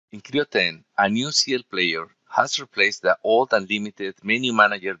In Creo 10, a new CL player has replaced the old and limited menu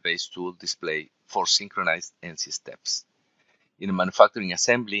manager-based tool display for synchronized NC steps. In manufacturing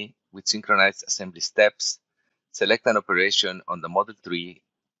assembly, with synchronized assembly steps, select an operation on the model tree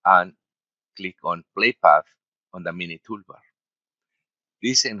and click on Play Path on the mini toolbar.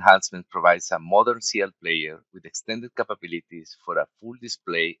 This enhancement provides a modern CL player with extended capabilities for a full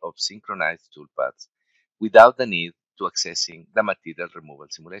display of synchronized toolpaths without the need to accessing the material removal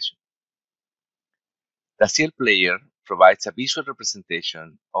simulation. The CL player provides a visual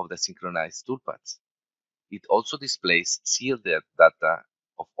representation of the synchronized toolpaths. It also displays CL data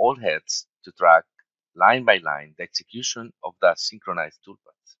of all heads to track line by line the execution of the synchronized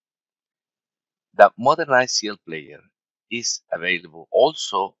toolpaths. The modernized CL player is available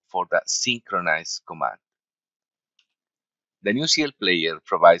also for the synchronize command. The new CL player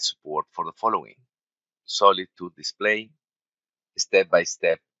provides support for the following: solid tool display,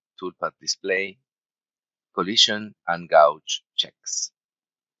 step-by-step toolpath display, collision and gouge checks.